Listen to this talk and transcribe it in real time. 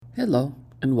Hello,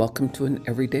 and welcome to an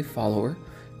everyday follower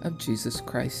of Jesus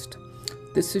Christ.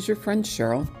 This is your friend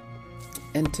Cheryl,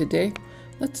 and today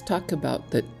let's talk about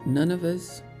that none of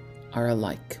us are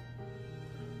alike.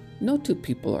 No two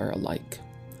people are alike.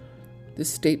 This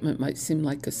statement might seem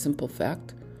like a simple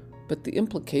fact, but the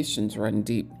implications run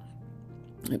deep.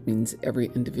 It means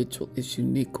every individual is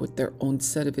unique with their own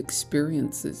set of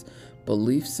experiences,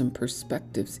 beliefs, and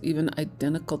perspectives. Even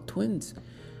identical twins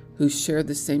who share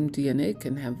the same DNA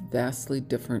can have vastly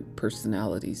different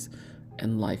personalities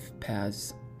and life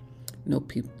paths. No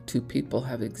two people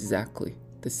have exactly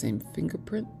the same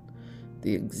fingerprint,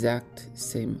 the exact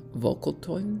same vocal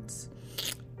tones,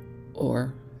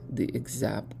 or the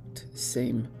exact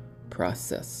same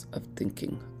process of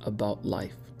thinking about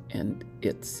life and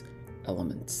its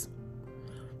elements.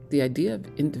 The idea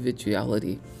of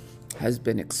individuality has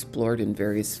been explored in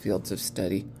various fields of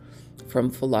study, from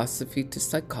philosophy to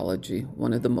psychology.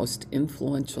 One of the most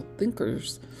influential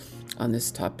thinkers on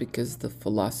this topic is the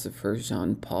philosopher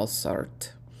Jean-Paul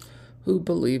Sartre, who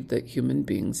believed that human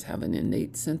beings have an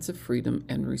innate sense of freedom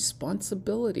and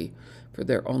responsibility for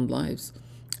their own lives.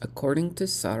 According to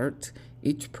Sartre,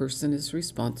 each person is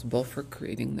responsible for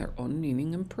creating their own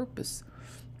meaning and purpose,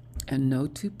 and no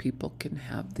two people can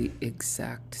have the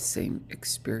exact same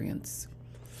experience.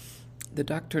 The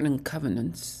Doctrine and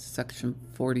Covenants, section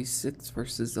 46,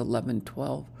 verses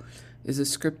 11-12, is a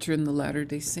scripture in the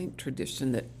Latter-day Saint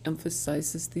tradition that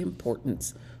emphasizes the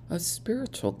importance of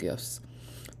spiritual gifts.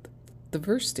 The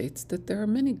verse states that there are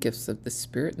many gifts of the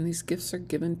Spirit, and these gifts are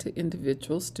given to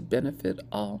individuals to benefit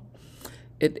all.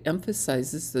 It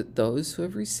emphasizes that those who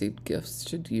have received gifts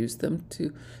should use them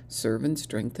to serve and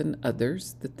strengthen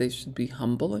others, that they should be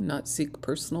humble and not seek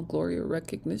personal glory or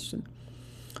recognition.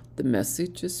 The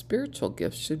message is spiritual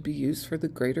gifts should be used for the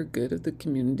greater good of the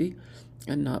community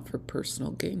and not for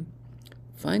personal gain.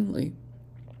 Finally,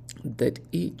 that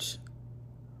each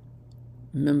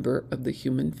member of the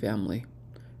human family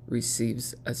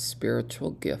receives a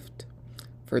spiritual gift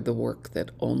for the work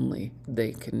that only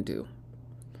they can do.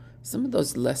 Some of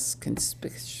those less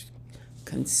conspicuous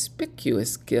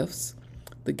gifts: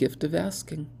 the gift of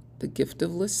asking, the gift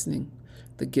of listening,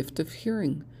 the gift of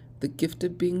hearing, the gift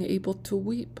of being able to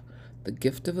weep, the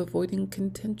gift of avoiding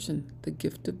contention, the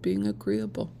gift of being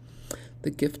agreeable,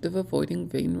 the gift of avoiding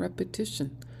vain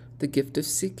repetition, the gift of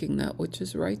seeking that which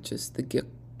is righteous, the gift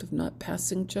of not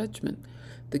passing judgment,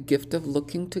 the gift of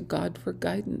looking to God for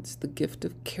guidance, the gift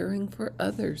of caring for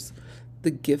others,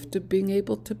 the gift of being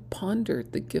able to ponder,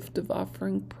 the gift of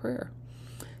offering prayer,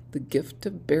 the gift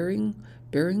of bearing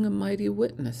a mighty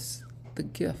witness, the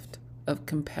gift of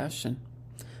compassion.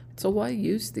 So why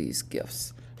use these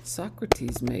gifts?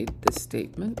 Socrates made the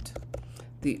statement,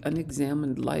 "The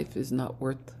unexamined life is not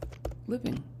worth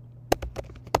living."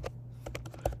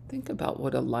 Think about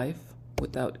what a life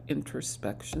without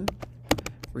introspection,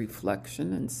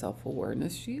 reflection, and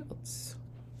self-awareness yields.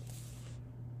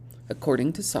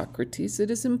 According to Socrates,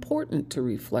 it is important to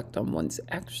reflect on one's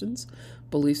actions,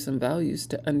 beliefs, and values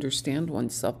to understand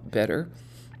oneself better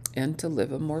and to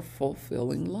live a more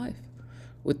fulfilling life.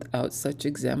 Without such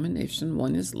examination,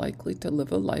 one is likely to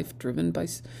live a life driven by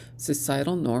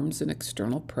societal norms and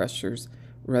external pressures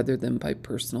rather than by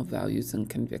personal values and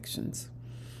convictions.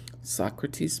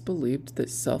 Socrates believed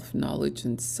that self-knowledge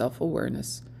and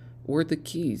self-awareness were the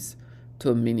keys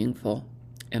to a meaningful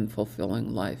and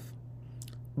fulfilling life.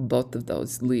 Both of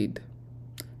those lead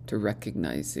to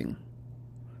recognizing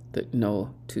that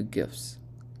no two gifts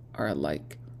are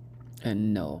alike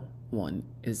and no one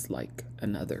is like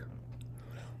another.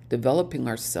 Developing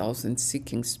ourselves and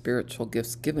seeking spiritual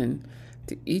gifts given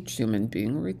to each human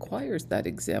being requires that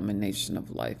examination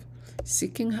of life,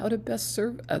 seeking how to best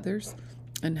serve others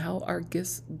and how our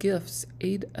gifts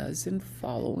aid us in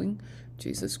following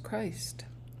Jesus Christ.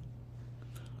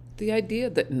 The idea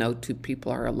that no two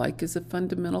people are alike is a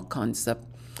fundamental concept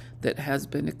that has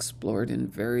been explored in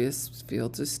various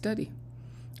fields of study.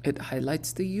 It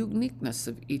highlights the uniqueness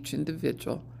of each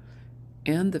individual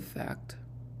and the fact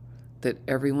that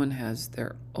everyone has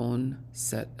their own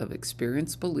set of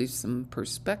experience, beliefs, and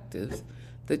perspectives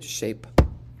that shape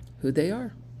who they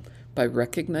are. By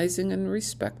recognizing and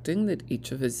respecting that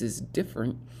each of us is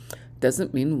different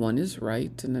doesn't mean one is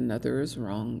right and another is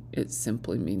wrong. It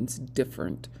simply means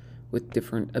different, with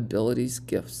different abilities,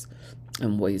 gifts,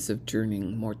 and ways of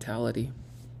journeying mortality.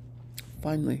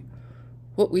 Finally,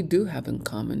 what we do have in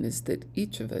common is that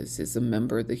each of us is a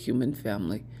member of the human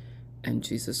family, and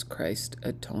Jesus Christ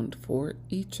atoned for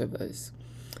each of us.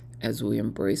 As we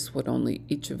embrace what only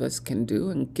each of us can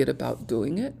do and get about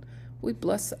doing it, we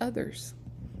bless others.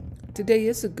 Today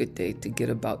is a good day to get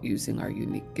about using our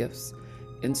unique gifts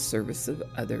in service of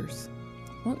others.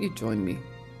 Won't you join me?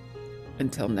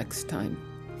 Until next time,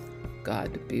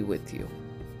 God be with you.